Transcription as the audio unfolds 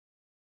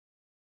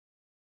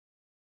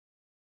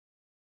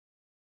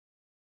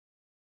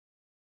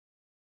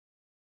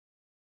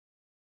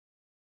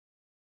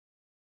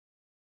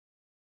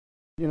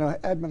You know,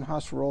 Edmund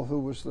Husserl, who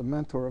was the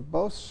mentor of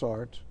both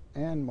Sartre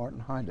and Martin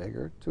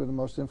Heidegger, two of the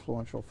most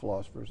influential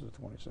philosophers of the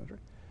 20th century,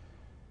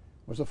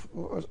 was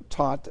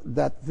taught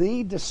that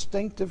the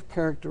distinctive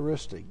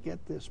characteristic,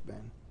 get this,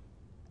 Ben,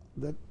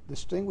 that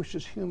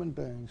distinguishes human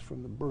beings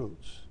from the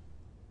brutes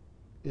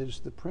is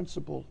the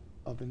principle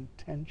of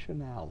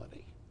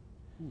intentionality.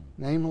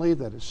 Namely,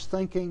 that as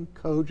thinking,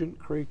 cogent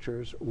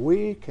creatures,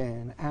 we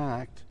can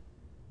act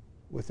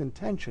with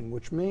intention,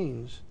 which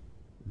means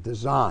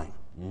design.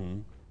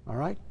 All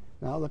right?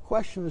 Now, the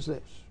question is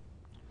this.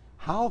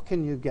 How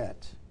can you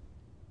get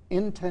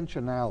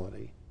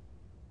intentionality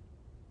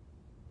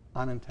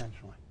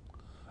unintentionally?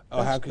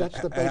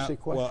 That's the basic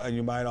question. Well, and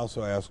you might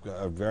also ask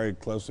a very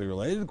closely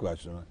related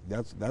question.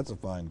 That's a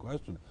fine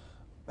question.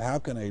 How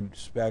can a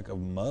speck of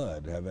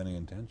mud have any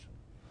intention?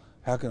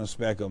 How can a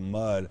speck of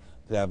mud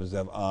that happens to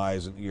have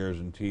eyes and ears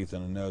and teeth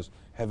and a nose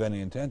have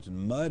any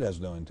intention? Mud has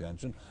no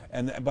intention.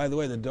 And by the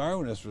way, the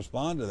Darwinists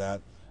respond to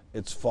that.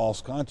 It's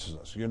false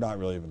consciousness. You're not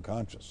really even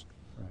conscious.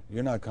 Right.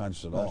 You're not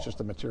conscious at all. It's just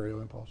a material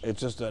impulse.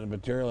 It's just a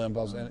material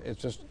impulse, and it's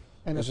just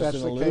and it's if just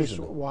that's an the illusion.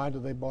 case, why do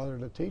they bother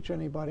to teach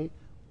anybody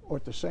or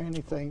to say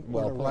anything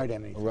or to write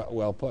anything?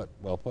 Well put.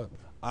 Well put.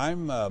 I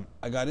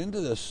got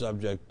into this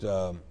subject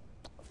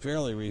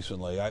fairly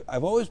recently.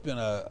 I've always been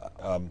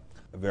a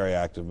very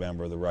active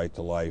member of the Right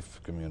to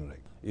Life community,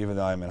 even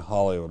though I'm in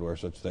Hollywood where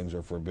such things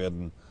are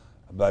forbidden.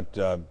 But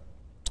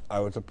I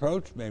was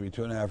approached maybe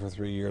 2.5 or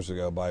 3 years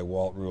ago by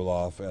Walt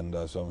Ruloff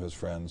and some of his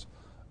friends.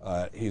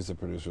 He's the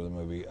producer of the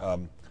movie,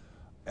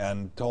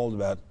 and told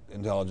about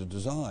intelligent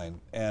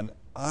design. And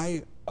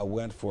I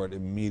went for it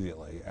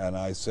immediately, and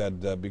I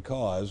said,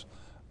 because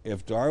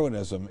if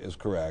Darwinism is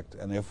correct,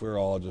 and if we're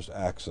all just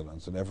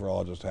accidents, and if we're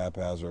all just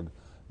haphazard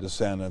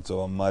descendants of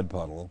a mud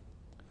puddle,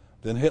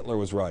 then Hitler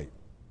was right.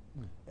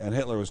 And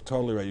Hitler was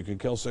totally right. You could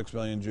kill 6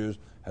 million Jews,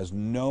 has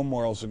no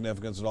moral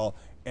significance at all,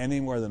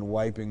 any more than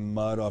wiping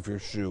mud off your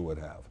shoe would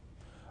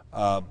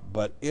have.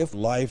 But if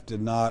life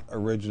did not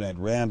originate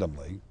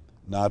randomly,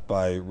 not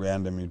by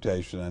random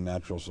mutation and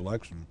natural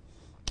selection,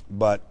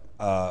 but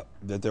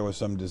that there was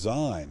some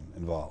design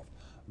involved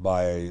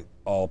by an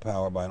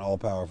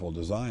all-powerful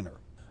designer,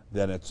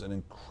 then it's an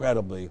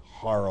incredibly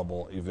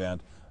horrible event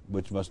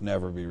which must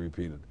never be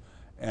repeated.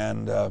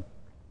 And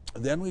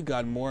then we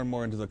got more and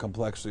more into the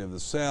complexity of the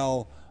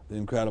cell, the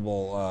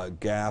incredible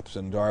gaps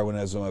in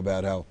Darwinism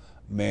about how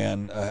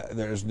man,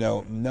 there's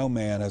no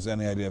man has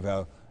any idea of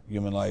how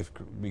human life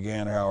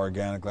began or how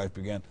organic life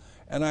began.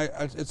 And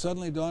it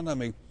suddenly dawned on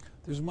me,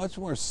 there's much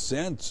more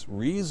sense,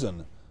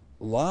 reason,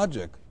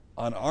 logic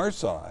on our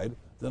side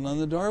than on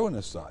the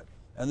Darwinist side.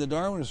 And the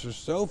Darwinists are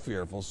so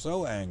fearful,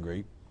 so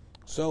angry,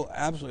 so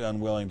absolutely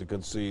unwilling to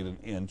concede an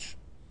inch,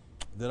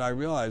 that I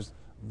realized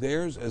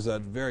theirs is a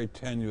very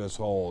tenuous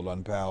hold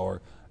on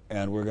power,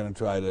 and we're going to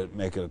try to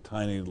make it a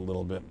tiny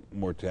little bit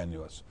more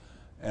tenuous.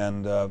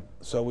 And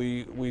so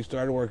we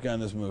started working on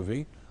this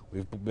movie.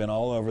 We've been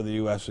all over the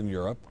U.S. and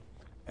Europe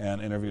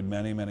and interviewed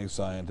many, many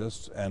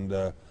scientists.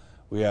 And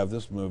we have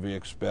this movie,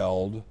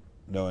 Expelled,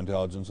 No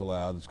Intelligence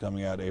Allowed. It's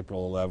coming out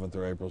April 11th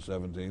or April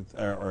 17th,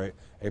 or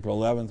April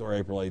 11th or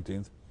April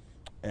 18th.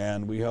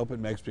 And we hope it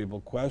makes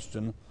people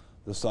question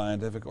the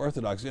scientific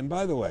orthodoxy. And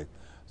by the way,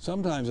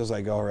 sometimes as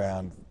I go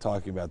around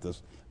talking about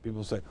this,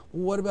 people say,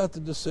 well, what about the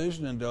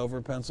decision in Dover,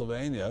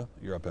 Pennsylvania?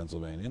 You're a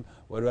Pennsylvanian.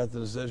 What about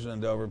the decision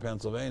in Dover,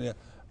 Pennsylvania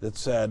that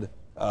said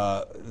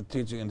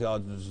teaching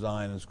intelligent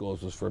design in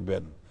schools was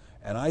forbidden?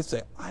 And I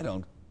say, I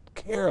don't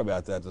care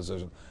about that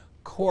decision.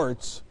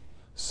 Courts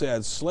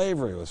said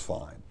slavery was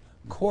fine.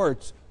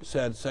 Courts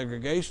said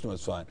segregation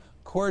was fine.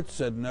 Courts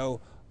said no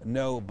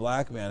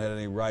black man had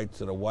any rights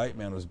that a white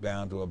man was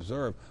bound to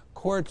observe.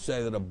 Courts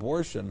say that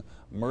abortion,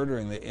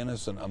 murdering the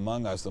innocent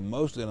among us, the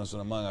most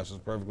innocent among us, is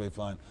perfectly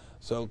fine.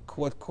 So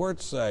what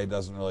courts say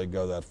doesn't really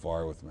go that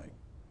far with me.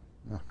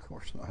 No, of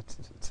course not.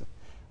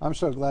 I'm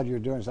so glad you're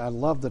doing this. I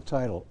love the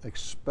title,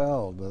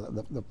 Expelled,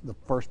 the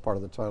first part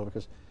of the title,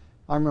 because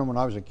I remember when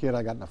I was a kid,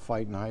 I got in a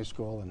fight in high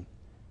school, and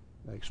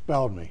they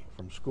expelled me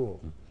from school.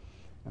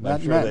 And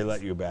I'm sure they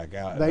let you back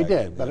out. They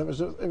did, but it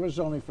was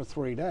only for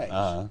 3 days.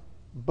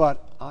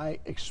 But I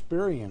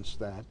experienced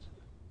that,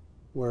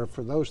 where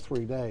for those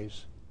 3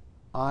 days,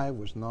 I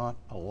was not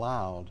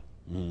allowed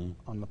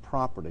on the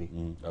property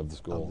of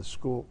the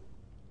school.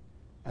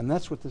 And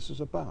that's what this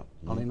is about,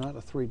 only not a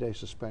 3-day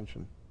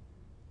suspension.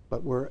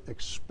 But we're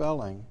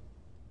expelling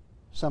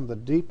some of the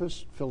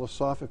deepest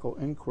philosophical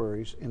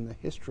inquiries in the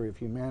history of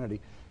humanity.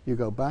 You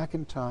go back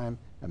in time,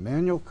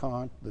 Immanuel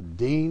Kant, the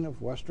dean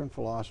of Western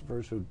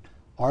philosophers who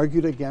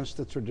argued against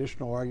the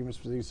traditional arguments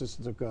for the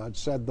existence of God,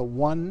 said the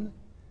one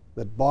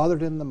that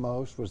bothered him the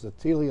most was the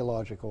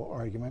teleological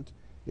argument,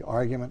 the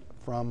argument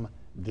from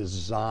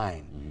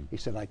design. He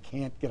said, I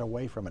can't get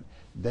away from it.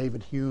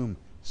 David Hume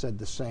said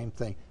the same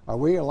thing. Are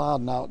we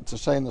allowed now to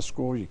say in the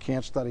school you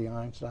can't study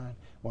Einstein?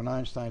 When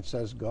Einstein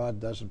says God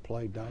doesn't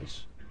play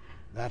dice,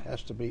 that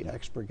has to be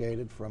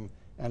expurgated from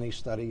any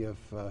study of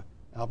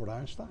Albert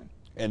Einstein.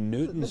 And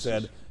Newton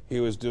said he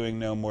was doing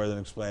no more than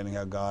explaining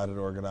how God had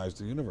organized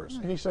the universe.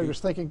 He said he was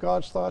thinking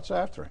God's thoughts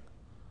after him.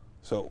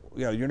 So,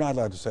 yeah, you're not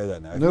allowed to say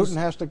that now. Newton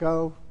has to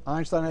go.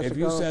 Einstein has to go. If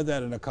you said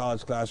that in a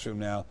college classroom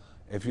now,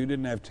 if you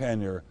didn't have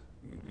tenure,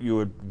 you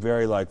would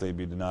very likely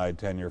be denied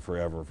tenure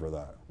forever for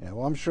that. Yeah,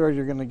 well, I'm sure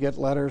you're going to get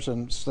letters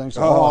and things.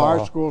 Oh. Oh,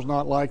 our school's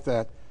not like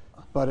that.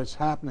 But it's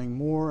happening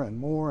more and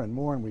more and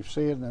more, and we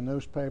see it in the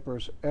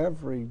newspapers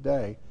every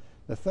day.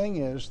 The thing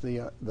is,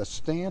 the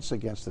stance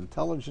against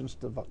intelligence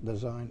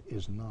design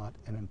is not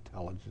an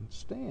intelligent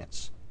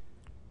stance.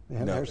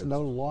 And No, there's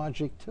no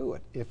logic to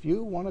it. If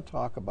you want to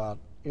talk about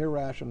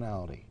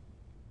irrationality,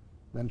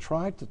 then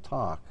try to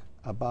talk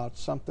about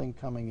something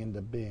coming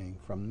into being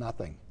from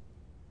nothing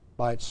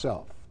by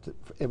itself.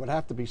 It would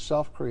have to be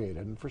self-created,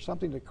 and for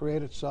something to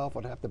create itself, it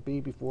would have to be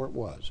before it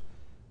was,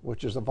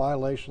 which is a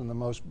violation of the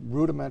most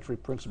rudimentary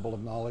principle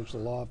of knowledge, the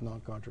law of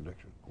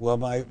non-contradiction. Well,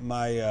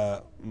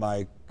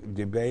 my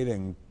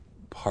debating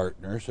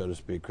partner, so to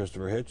speak,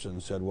 Christopher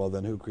Hitchens, said, well,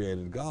 then who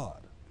created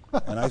God?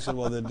 And I said,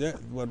 well,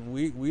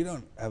 we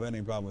don't have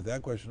any problem with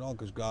that question at all,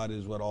 because God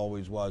is what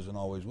always was and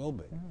always will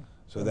be. Yeah.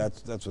 So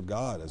that's what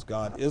God is.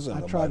 God isn't a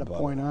mud puddle. I try to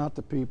point out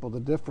to people the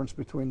difference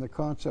between the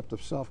concept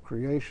of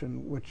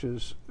self-creation, which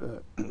is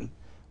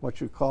what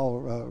you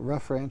call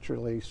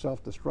referentially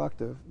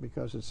self-destructive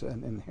because it's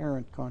an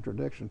inherent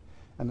contradiction,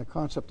 and the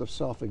concept of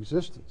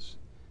self-existence.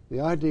 The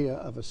idea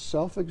of a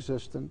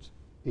self-existent,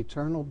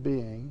 eternal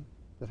being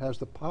that has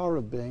the power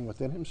of being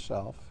within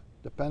himself,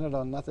 dependent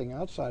on nothing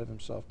outside of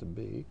himself to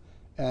be,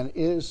 and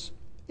is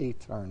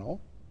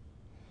eternal,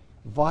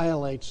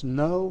 violates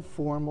no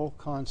formal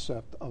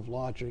concept of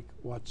logic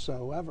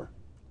whatsoever.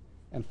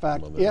 In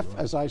fact,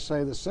 as I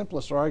say, the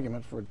simplest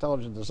argument for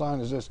intelligent design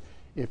is this: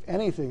 if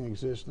anything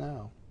exists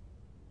now,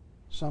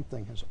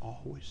 something has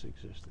always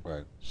existed.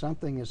 Right.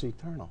 Something is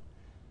eternal.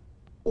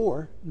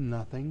 Or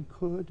nothing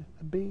could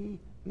be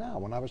now.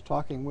 When I was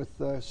talking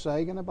with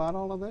Sagan about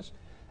all of this,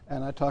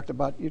 and I talked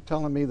about you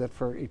telling me that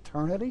for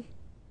eternity,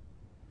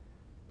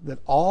 that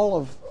all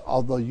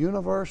of the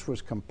universe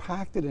was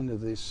compacted into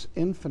this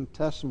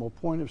infinitesimal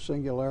point of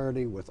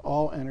singularity with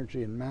all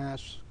energy and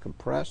mass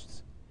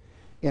compressed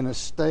in a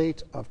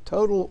state of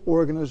total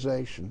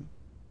organization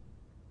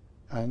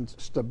and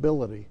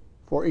stability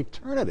for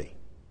eternity.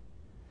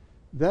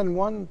 Then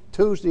one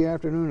Tuesday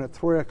afternoon at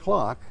 3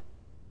 o'clock,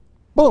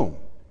 boom,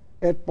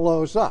 it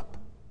blows up.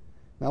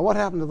 Now what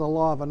happened to the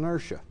law of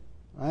inertia?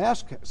 I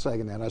asked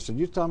Sagan that. I said,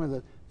 you tell me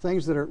that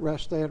things that are at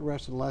rest stay at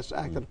rest unless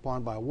acted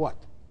upon by what?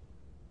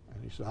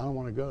 And he said, I don't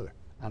want to go there.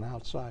 An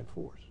outside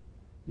force.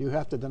 You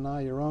have to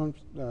deny your own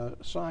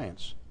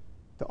science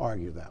to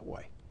argue that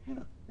way. You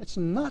know, it's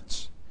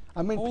nuts.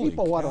 I mean, Holy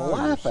people want to cow,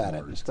 laugh you're at it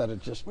smart. instead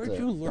of just... Where'd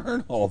you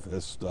learn all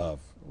this stuff?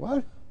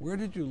 What? Where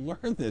did you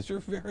learn this? You're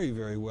very,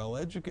 very well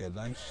educated.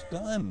 I'm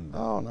stunned.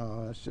 Oh,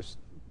 no, it's just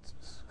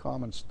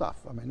common stuff.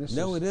 I mean, this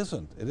No, is... it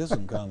isn't. It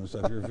isn't common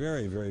stuff. You're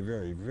very, very,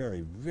 very,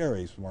 very,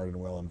 very smart and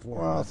well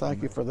informed. Well,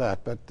 thank you for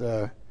that.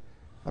 But,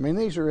 I mean,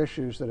 these are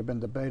issues that have been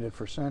debated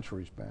for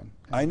centuries, Ben.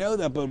 I know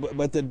that,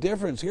 but the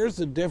difference, here's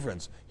the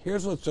difference.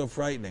 Here's what's so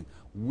frightening.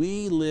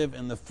 We live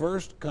in the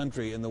first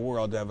country in the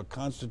world to have a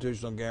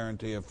constitutional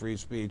guarantee of free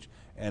speech,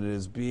 and it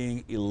is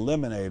being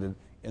eliminated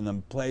in the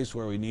place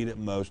where we need it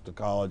most, the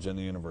college and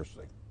the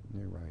university.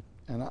 You're right.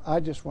 And I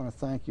just want to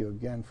thank you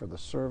again for the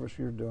service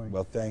you're doing.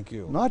 Well, thank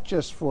you. Not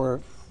just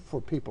for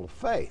people of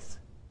faith,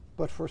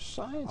 but for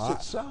science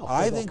itself.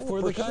 I think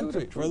for the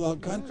country, for the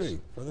country,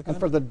 and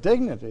for the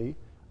dignity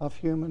of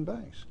human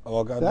beings.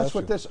 Oh, God that's bless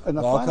what you. this, in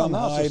the Well, final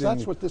analysis,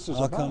 that's what this is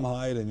I'll about. come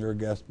hide in your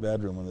guest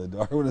bedroom when the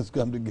Darwinists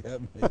come to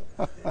get me.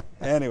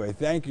 Anyway,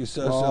 thank you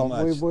so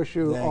much. We wish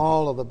you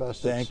all of the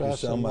best success. Thank you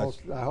so much.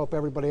 I hope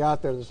everybody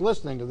out there that's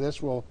listening to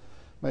this will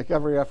make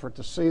every effort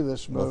to see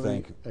this movie.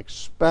 Thank you.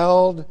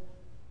 Expelled.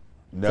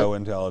 No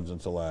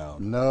intelligence allowed.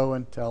 No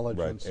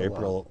intelligence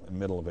allowed.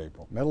 Middle of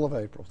April. Middle of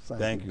April.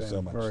 Thank you Ben,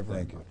 so much. very, very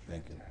Thank you. much.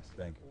 Thank you.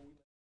 Thank you.